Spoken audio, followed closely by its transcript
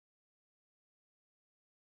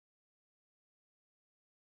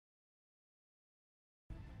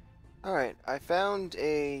Alright, I found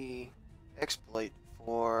a exploit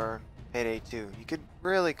for Payday 2. You could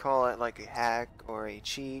really call it like a hack or a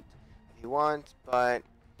cheat if you want, but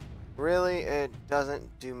really it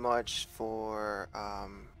doesn't do much for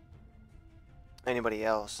anybody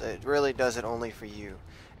else. It really does it only for you.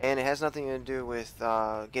 And it has nothing to do with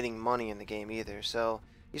getting money in the game either, so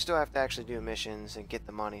you still have to actually do missions and get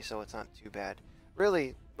the money, so it's not too bad.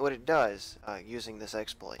 Really, what it does, using this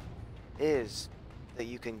exploit, is that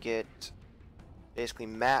you can get basically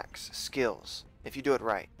max skills if you do it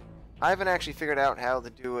right. I haven't actually figured out how to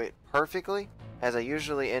do it perfectly, as I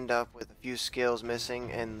usually end up with a few skills missing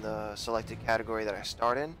in the selected category that I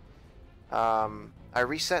start in. I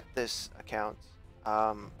reset this account,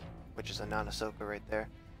 which is a non-Ahsoka right there.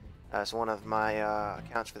 It's one of my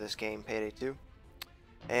accounts for this game, Payday 2.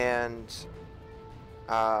 And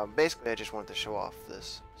basically I just wanted to show off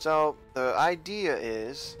this. So the idea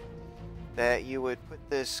is that you would put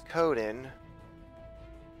this code in,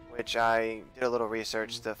 which I did a little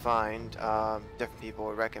research to find. Different people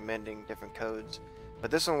were recommending different codes, but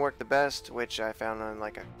this one worked the best, which I found on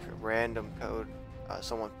like a random code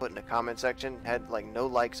someone put in the comment section. Had like no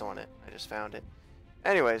likes on it. I just found it.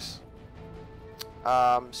 Anyways,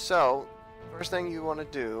 so first thing you want to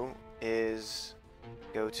do is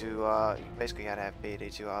go to you basically gotta have Payday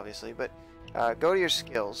 2 obviously, but go to your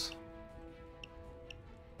skills.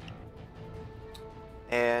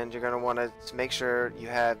 And you're going to want to make sure you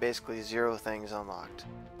have basically 0 things unlocked.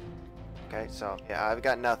 Okay, so yeah, I've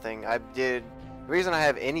got nothing. The reason I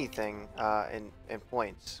have anything in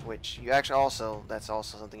points, which you actually also, that's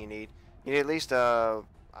also something you need. You need at least I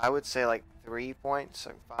would say like 3 points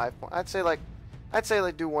or 5 points. I'd say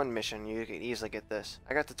like do one mission. You could easily get this.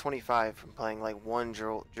 I got the 25 from playing like one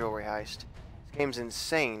jewelry heist. This game's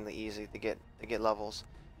insanely easy to get levels.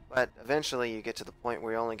 But eventually you get to the point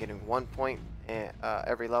where you're only getting 1 point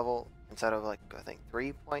every level instead of like I think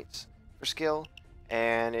 3 points for skill,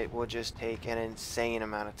 and it will just take an insane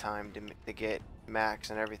amount of time to get max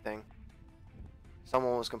and everything.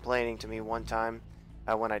 Someone was complaining to me one time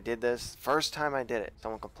when I did this. First time I did it,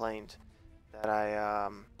 someone complained that I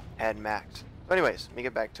had max. So anyways, let me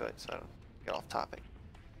get back to it so I don't get off topic.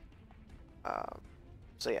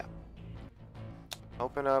 So yeah,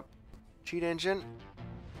 open up cheat engine.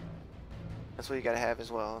 That's what you gotta have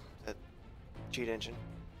as well, the cheat engine.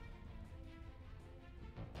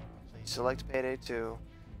 So you select Payday 2,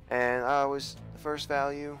 and the first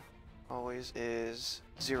value always is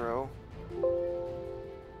 0.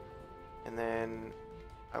 And then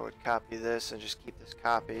I would copy this and just keep this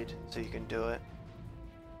copied so you can do it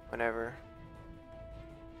whenever.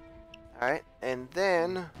 Alright, and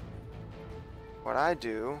then what I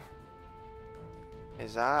do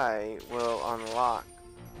is I will unlock.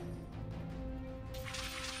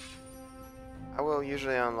 I will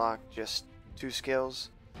usually unlock just 2 skills.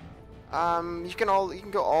 You can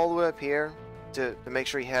go all the way up here to make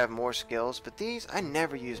sure you have more skills, but these I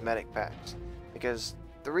never use medic packs because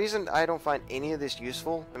the reason I don't find any of this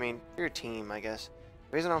useful, I mean, for your team, I guess.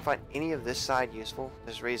 The reason I don't find any of this side useful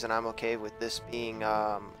is the reason I'm okay with this being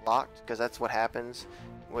locked, because that's what happens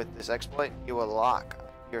with this exploit. You will lock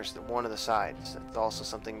one of the sides. That's also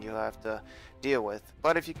something you have to deal with.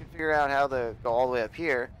 But if you can figure out how to go all the way up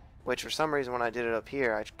here, which for some reason when I did it up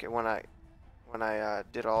here, when I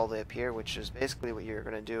did it all the way up here, which is basically what you're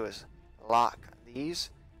gonna do is lock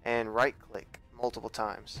these and right click multiple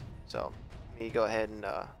times. So let me go ahead and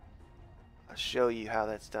I'll show you how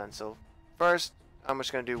that's done. So first I'm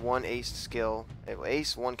just gonna do one ace skill. It will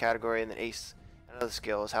ace one category and then ace another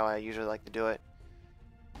skill is how I usually like to do it.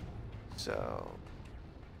 So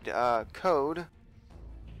code,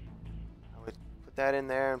 I would put that in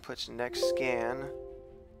there and put next scan.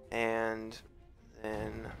 And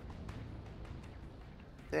then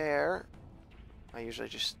there, I usually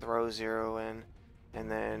just throw 0 in,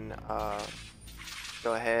 and then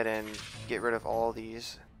go ahead and get rid of all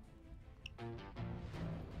these,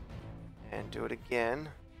 and do it again.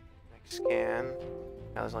 Next scan.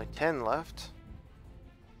 Now there's only 10 left.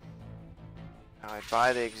 Now I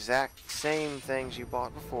buy the exact same things you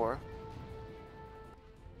bought before,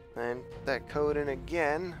 then put that code in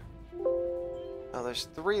again. Now there's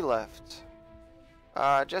 3 left.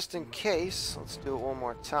 Just in case, let's do it one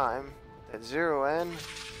more time. Put that 0 in, and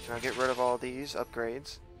I'll get rid of all these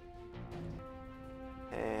upgrades.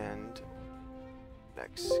 And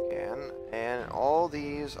next scan, and all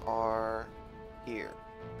these are here.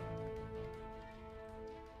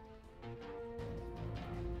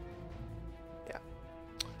 Yeah.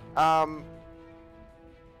 I'm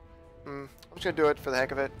just gonna do it for the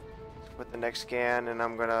heck of it with the next scan, and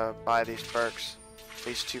I'm gonna buy these perks.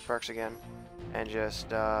 These 2 perks again, and just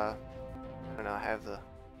I don't know, I have the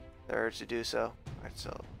urge to do so. Alright,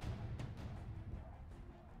 so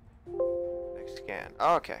next scan.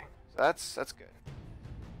 Okay, so that's good.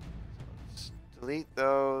 So let's delete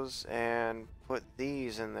those and put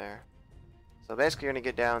these in there. So basically you're gonna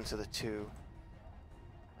get down to the 2.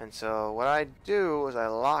 And so what I do is I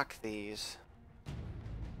lock these,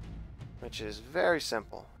 which is very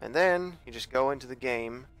simple. And then you just go into the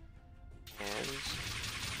game and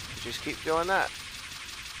you just keep doing that.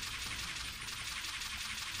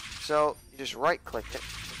 So you just right click it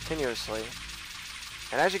continuously.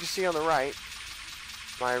 And as you can see on the right,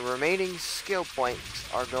 my remaining skill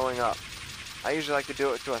points are going up. I usually like to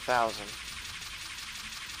do it to 1,000.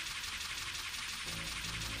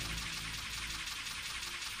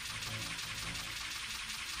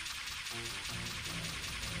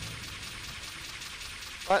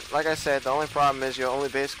 But like I said, the only problem is you only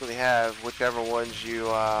basically have whichever ones you,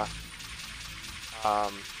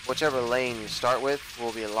 whichever lane you start with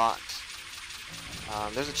will be locked.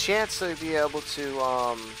 There's a chance to be able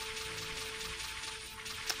to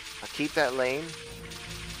keep that lane,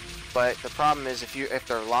 but the problem is if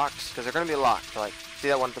they're locked, because they're going to be locked. Like, see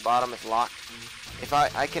that one at the bottom? It's locked. If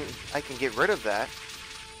I can get rid of that.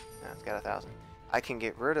 No, it's got 1,000. I can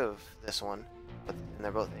get rid of this one, and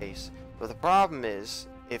they're both ace. But the problem is,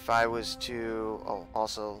 if I was to, oh,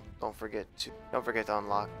 also don't forget to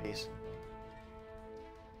unlock these.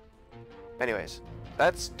 Anyways,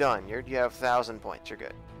 that's done. You have 1,000 points. You're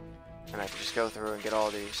good, and I can just go through and get all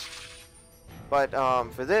these. But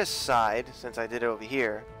for this side, since I did it over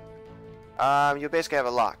here, you'll basically have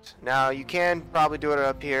it locked. Now you can probably do it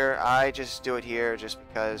up here. I just do it here just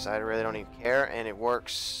because I really don't even care, and it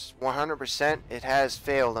works 100%. It has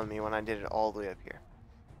failed on me when I did it all the way up here,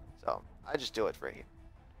 so I just do it right here.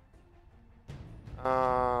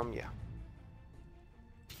 Yeah.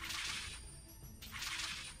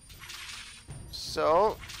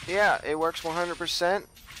 So, yeah, it works 100%.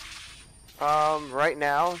 Right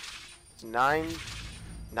now, it's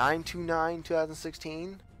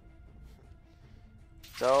 9/29/2016.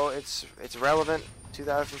 So it's relevant.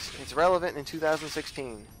 It's relevant in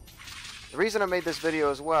 2016. The reason I made this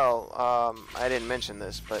video as well, I didn't mention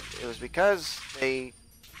this, but it was because they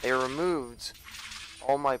removed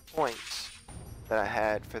all my points that I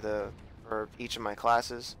had for each of my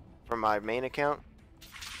classes from my main account.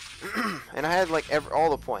 And I had like all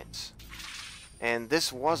the points, and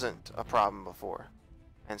this wasn't a problem before,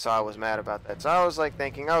 and so I was mad about that. So I was like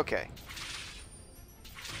thinking, okay,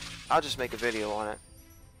 I'll just make a video on it,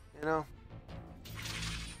 you know.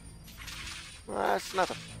 Well, that's not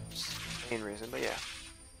the main reason, but yeah.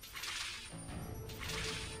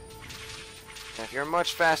 And if you're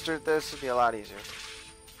much faster at this, it'd be a lot easier.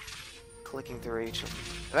 Clicking through each.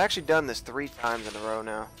 I've actually done this 3 times in a row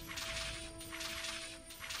now.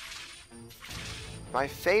 My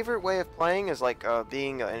favorite way of playing is like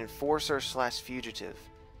being an enforcer / fugitive.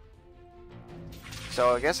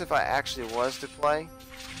 So I guess if I actually was to play,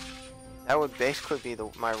 that would basically be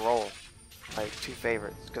my role. My 2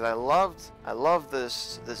 favorites, because I love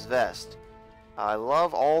this vest. I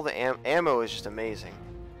love all the ammo is just amazing.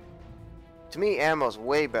 To me, ammo is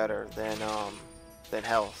way better than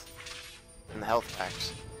health, and the health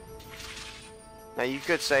packs. Now you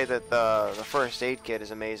could say that the first aid kit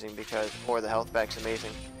is amazing or the health pack's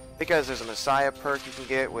amazing because there's a Messiah perk you can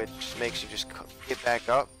get, which makes you just get back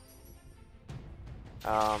up.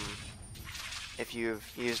 If you've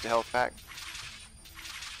used a health pack,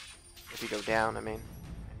 if you go down, I mean,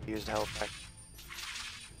 you use the health pack.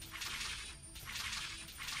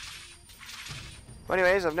 Well,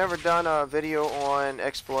 anyways, I've never done a video on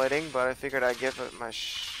exploiting, but I figured I'd give it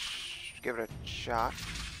give it a shot.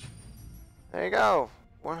 There you go,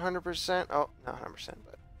 100%. Oh, not 100%,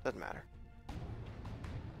 but doesn't matter.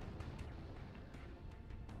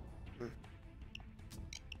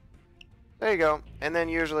 There you go. And then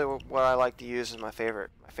usually what I like to use is my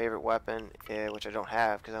favorite weapon, which I don't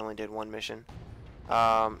have because I only did 1 mission,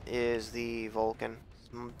 is the Vulcan. It's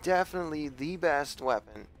definitely the best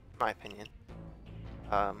weapon, in my opinion,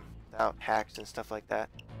 without hacks and stuff like that.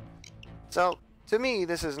 So to me,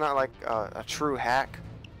 this is not like a true hack.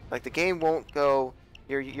 Like, the game won't go,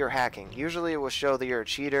 you're hacking. Usually it will show that you're a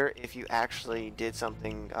cheater if you actually did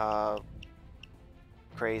something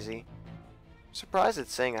crazy. I'm surprised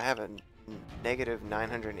it's saying I have a negative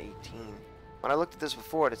 918. When I looked at this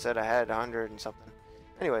before, it said I had 100 and something.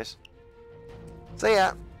 Anyways, so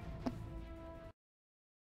yeah,